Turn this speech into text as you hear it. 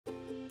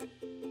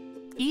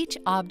Each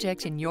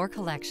object in your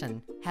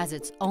collection has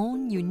its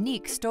own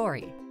unique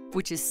story,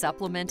 which is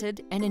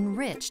supplemented and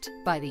enriched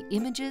by the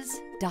images,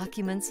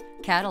 documents,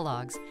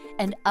 catalogs,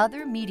 and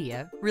other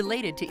media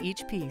related to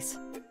each piece.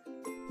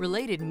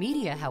 Related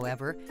media,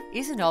 however,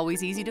 isn't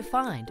always easy to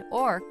find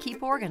or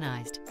keep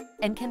organized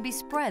and can be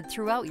spread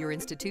throughout your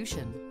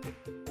institution.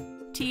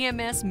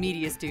 TMS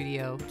Media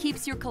Studio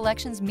keeps your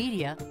collection's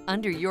media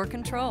under your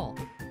control.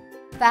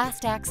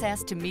 Fast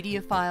access to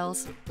media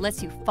files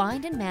lets you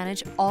find and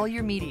manage all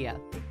your media,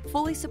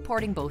 fully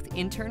supporting both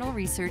internal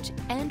research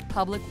and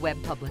public web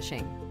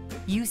publishing.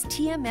 Use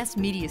TMS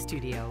Media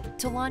Studio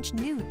to launch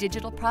new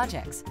digital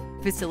projects,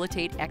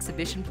 facilitate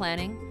exhibition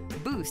planning,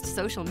 boost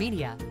social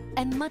media,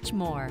 and much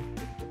more.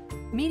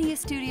 Media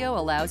Studio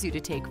allows you to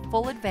take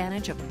full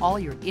advantage of all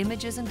your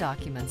images and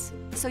documents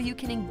so you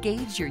can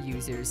engage your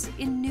users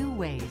in new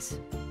ways.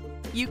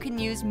 You can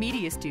use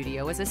Media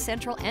Studio as a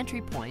central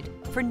entry point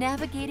for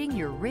navigating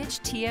your rich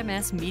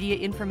TMS media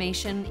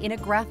information in a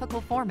graphical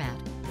format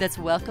that's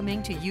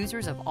welcoming to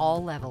users of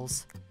all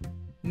levels.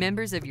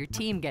 Members of your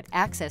team get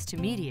access to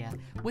media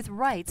with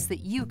rights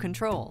that you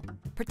control,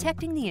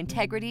 protecting the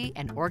integrity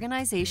and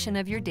organization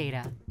of your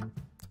data.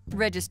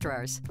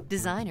 Registrars,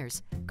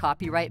 designers,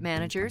 copyright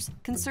managers,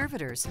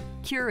 conservators,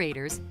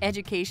 curators,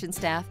 education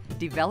staff,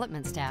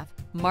 development staff,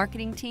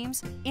 marketing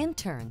teams,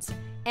 interns,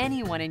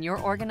 anyone in your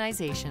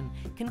organization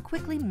can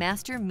quickly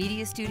master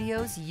Media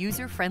Studio's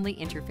user-friendly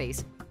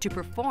interface to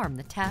perform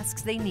the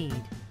tasks they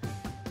need.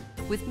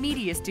 With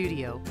Media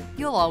Studio,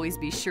 you'll always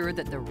be sure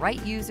that the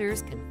right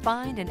users can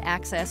find and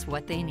access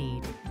what they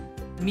need.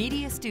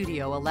 Media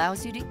Studio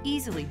allows you to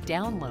easily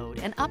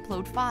download and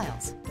upload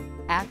files,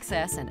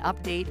 access and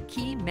update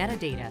key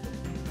metadata,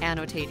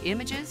 annotate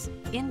images,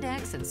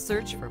 index and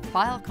search for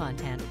file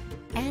content,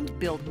 and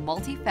build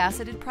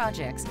multifaceted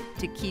projects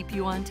to keep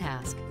you on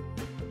task.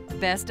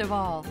 Best of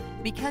all,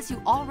 because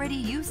you already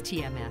use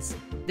TMS,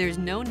 there's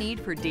no need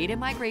for data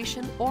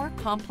migration or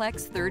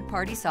complex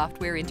third-party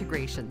software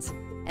integrations,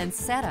 and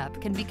setup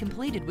can be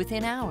completed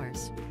within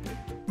hours.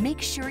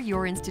 Make sure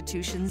your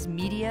institution's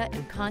media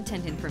and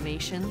content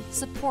information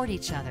support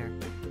each other,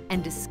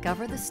 and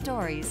discover the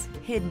stories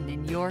hidden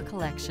in your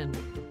collection.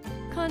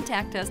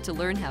 Contact us to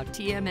learn how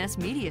TMS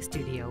Media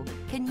Studio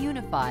can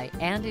unify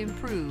and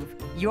improve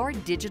your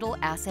digital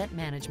asset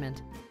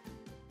management.